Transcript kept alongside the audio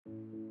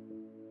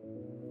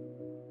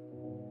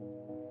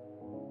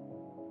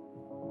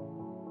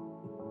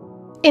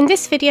In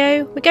this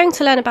video, we're going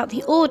to learn about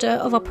the order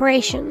of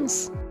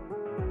operations.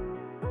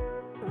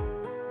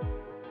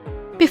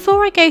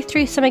 Before I go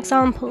through some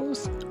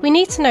examples, we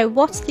need to know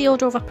what the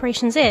order of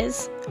operations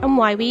is and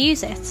why we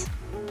use it.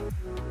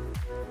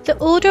 The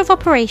order of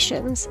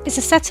operations is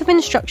a set of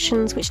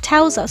instructions which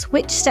tells us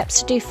which steps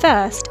to do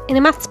first in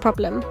a maths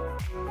problem.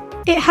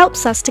 It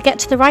helps us to get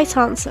to the right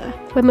answer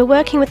when we're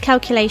working with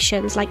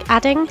calculations like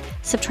adding,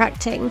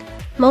 subtracting,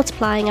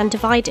 multiplying and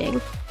dividing,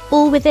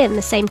 all within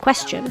the same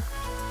question.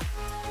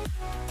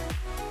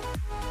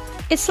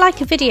 It's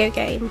like a video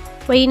game,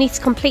 where you need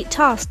to complete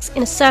tasks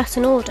in a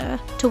certain order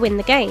to win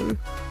the game.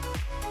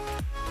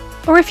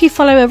 Or if you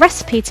follow a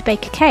recipe to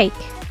bake a cake,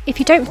 if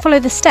you don't follow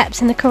the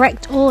steps in the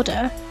correct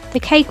order, the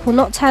cake will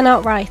not turn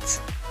out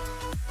right.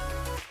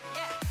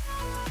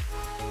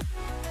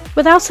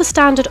 Without a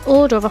standard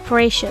order of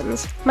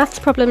operations, maths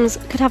problems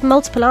could have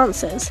multiple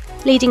answers,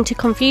 leading to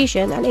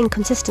confusion and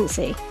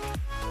inconsistency.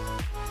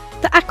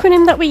 The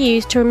acronym that we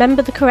use to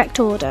remember the correct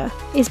order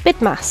is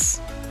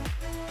BIDMAS.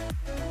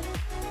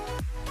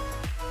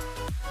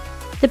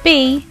 The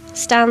B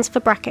stands for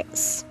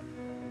brackets.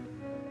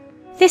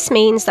 This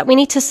means that we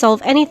need to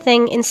solve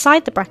anything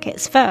inside the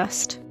brackets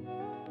first.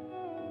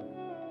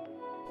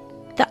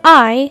 The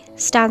I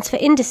stands for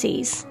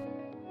indices.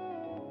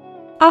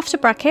 After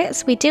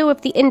brackets, we deal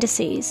with the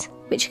indices,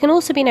 which can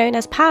also be known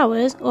as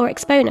powers or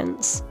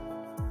exponents.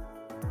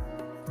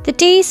 The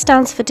D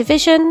stands for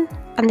division,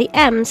 and the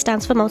M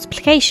stands for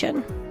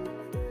multiplication.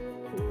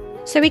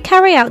 So we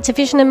carry out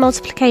division and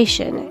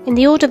multiplication in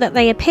the order that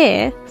they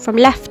appear from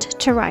left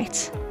to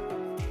right.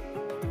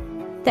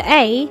 The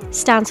A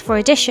stands for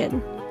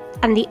addition,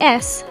 and the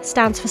S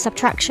stands for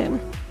subtraction.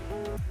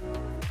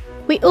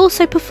 We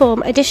also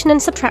perform addition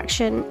and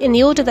subtraction in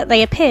the order that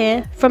they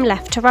appear from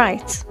left to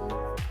right.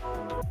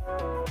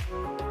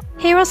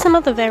 Here are some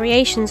other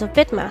variations of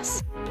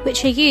BIDMAS,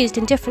 which are used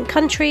in different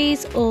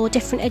countries or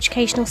different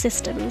educational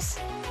systems.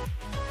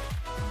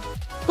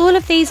 All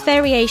of these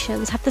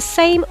variations have the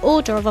same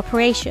order of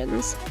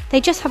operations, they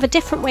just have a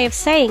different way of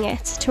saying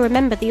it to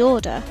remember the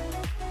order.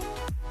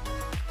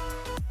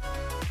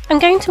 I'm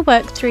going to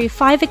work through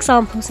 5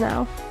 examples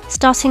now,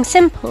 starting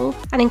simple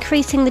and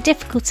increasing the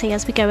difficulty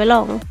as we go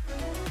along.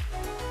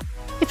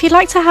 If you'd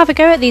like to have a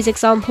go at these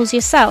examples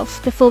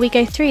yourself before we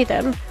go through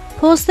them,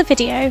 pause the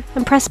video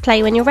and press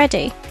play when you're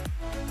ready.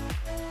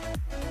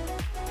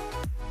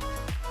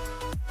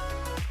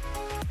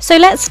 So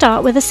let's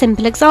start with a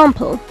simple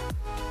example.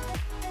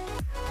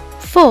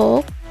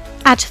 4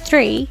 add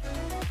 3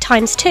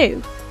 times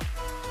 2.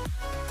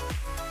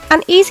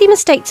 An easy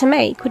mistake to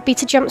make would be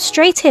to jump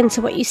straight into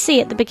what you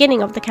see at the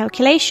beginning of the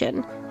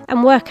calculation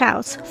and work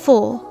out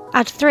 4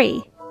 add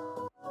 3.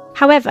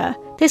 However,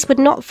 this would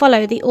not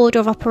follow the order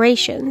of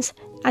operations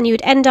and you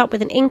would end up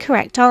with an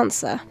incorrect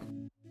answer.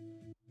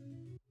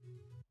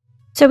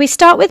 So we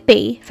start with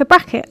B for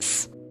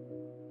brackets.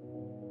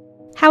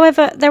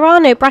 However, there are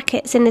no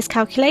brackets in this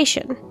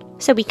calculation,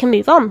 so we can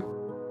move on.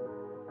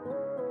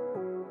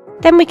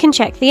 Then we can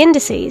check the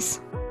indices.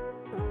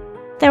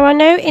 There are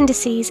no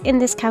indices in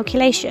this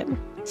calculation,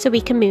 so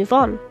we can move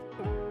on.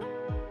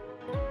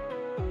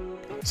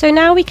 So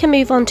now we can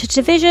move on to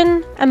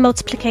division and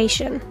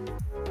multiplication.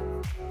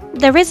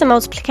 There is a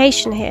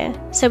multiplication here,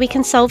 so we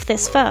can solve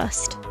this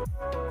first.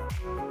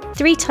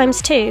 3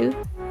 times 2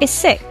 is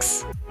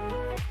 6.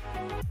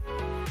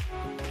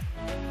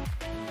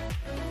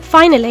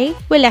 Finally,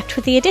 we're left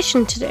with the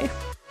addition to do.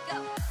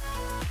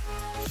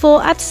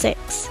 4 add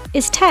 6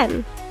 is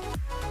 10.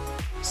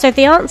 So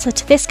the answer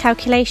to this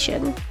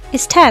calculation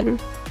is 10.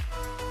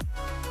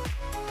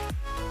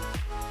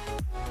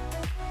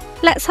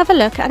 Let's have a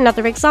look at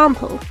another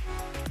example.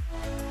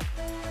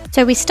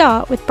 So we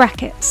start with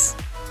brackets.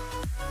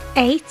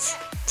 8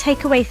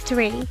 take away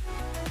 3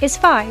 is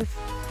 5.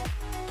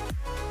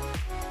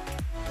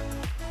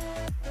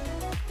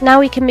 Now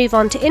we can move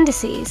on to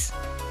indices.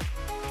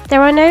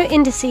 There are no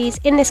indices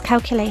in this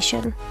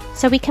calculation,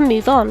 so we can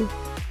move on.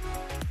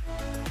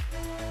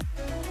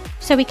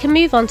 So we can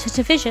move on to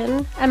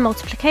division and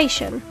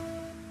multiplication.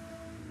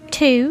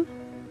 2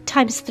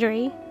 times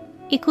 3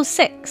 equals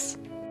 6.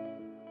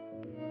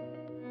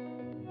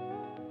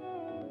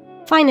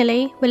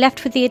 Finally, we're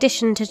left with the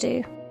addition to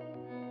do.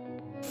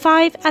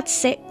 5 add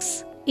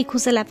 6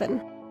 equals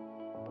 11.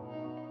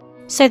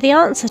 So the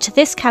answer to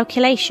this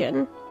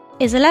calculation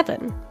is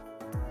 11.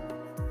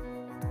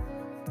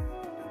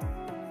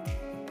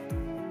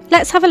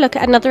 Let's have a look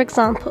at another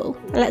example,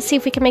 and let's see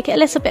if we can make it a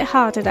little bit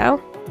harder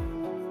now.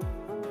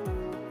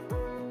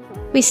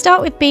 We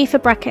start with B for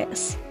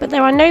brackets, but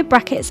there are no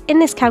brackets in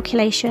this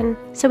calculation,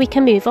 so we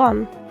can move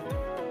on.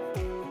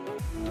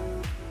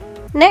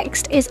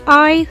 Next is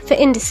I for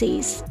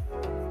indices.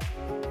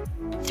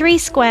 3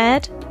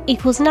 squared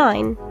equals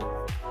 9.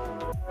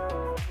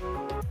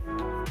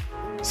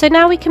 So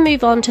now we can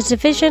move on to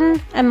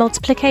division and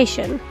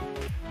multiplication.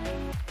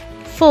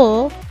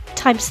 4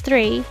 times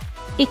 3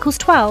 equals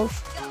 12.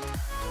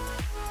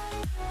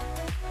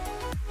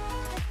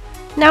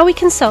 Now we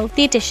can solve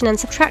the addition and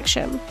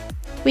subtraction.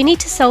 We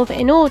need to solve it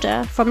in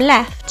order from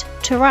left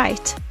to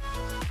right.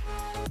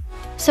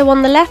 So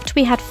on the left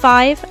we had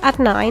 5 add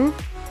 9,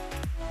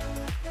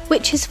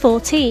 which is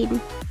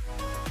 14.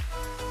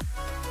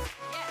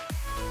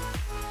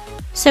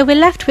 So we're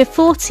left with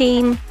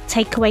 14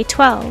 take away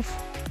 12,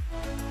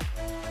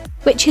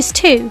 which is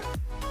 2.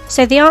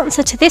 So the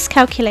answer to this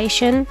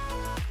calculation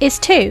is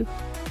 2.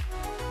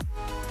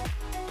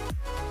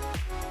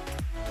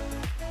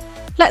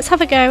 Let's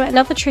have a go at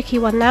another tricky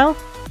one now.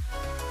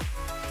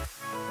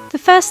 The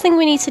first thing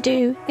we need to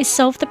do is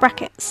solve the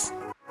brackets.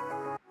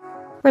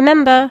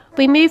 Remember,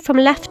 we move from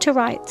left to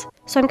right,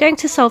 so I'm going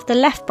to solve the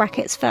left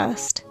brackets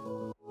first.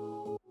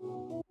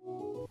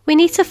 We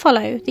need to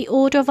follow the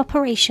order of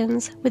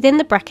operations within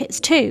the brackets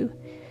too,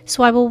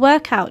 so I will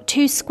work out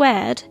 2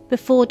 squared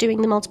before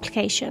doing the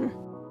multiplication.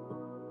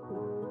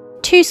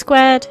 2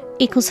 squared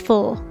equals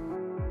 4.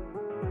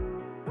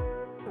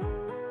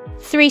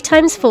 3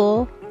 times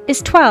 4 is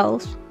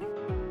 12.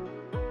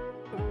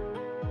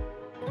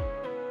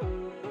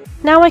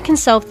 Now I can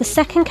solve the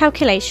second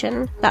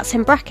calculation that's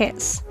in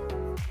brackets.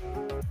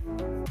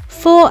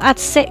 4 add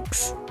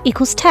 6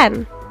 equals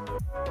 10.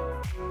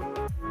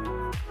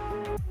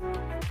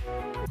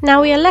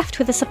 Now we are left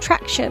with a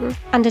subtraction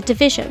and a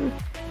division.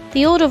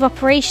 The order of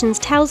operations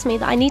tells me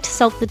that I need to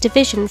solve the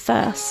division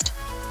first.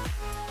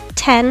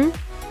 10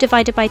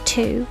 divided by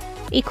 2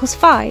 equals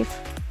 5.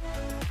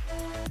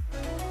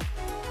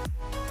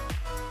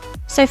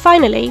 So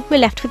finally we're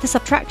left with the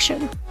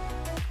subtraction.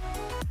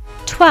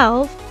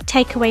 12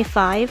 take away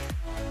 5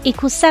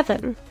 equals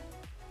 7.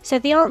 So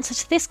the answer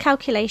to this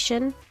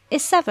calculation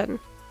is 7.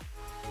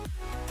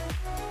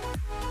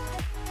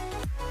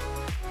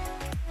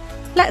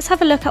 Let's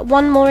have a look at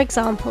one more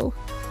example.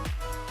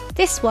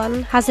 This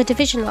one has a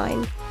division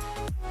line.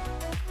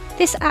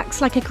 This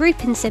acts like a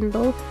grouping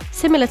symbol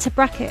similar to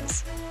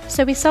brackets,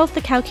 so we solve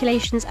the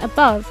calculations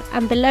above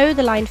and below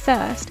the line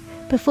first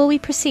before we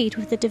proceed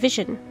with the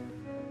division.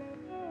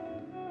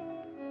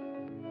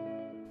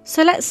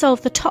 So let's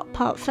solve the top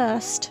part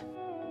first.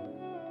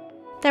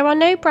 There are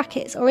no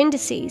brackets or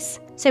indices,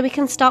 so we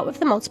can start with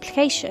the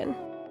multiplication.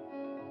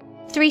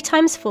 3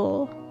 times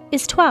 4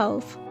 is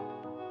 12.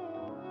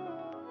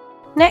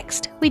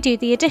 Next, we do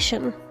the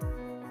addition.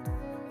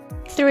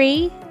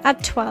 3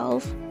 add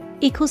 12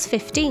 equals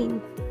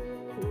 15.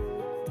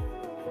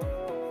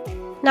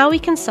 Now we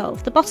can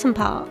solve the bottom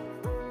part.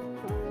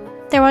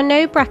 There are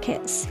no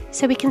brackets,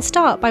 so we can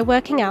start by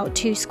working out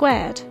 2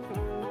 squared.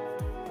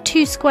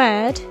 2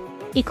 squared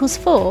equals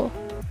 4.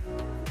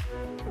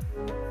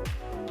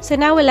 So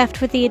now we're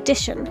left with the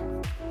addition.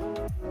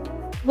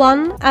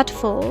 1 add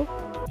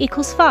 4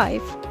 equals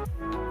 5.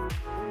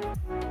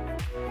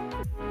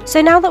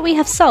 So now that we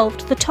have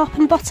solved the top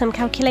and bottom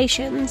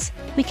calculations,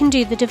 we can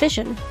do the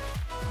division.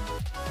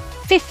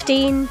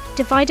 15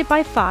 divided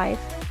by 5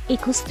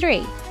 equals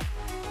 3.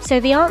 So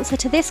the answer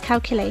to this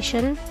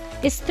calculation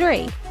is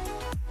 3.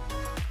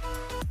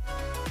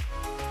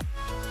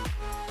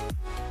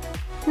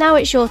 Now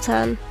it's your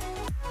turn.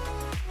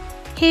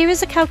 Here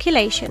is a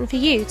calculation for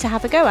you to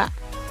have a go at.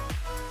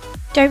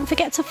 Don't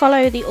forget to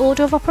follow the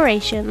order of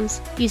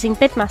operations using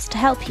BIDMAS to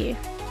help you.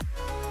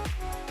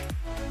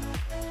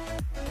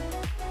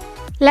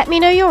 Let me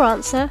know your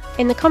answer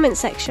in the comment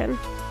section.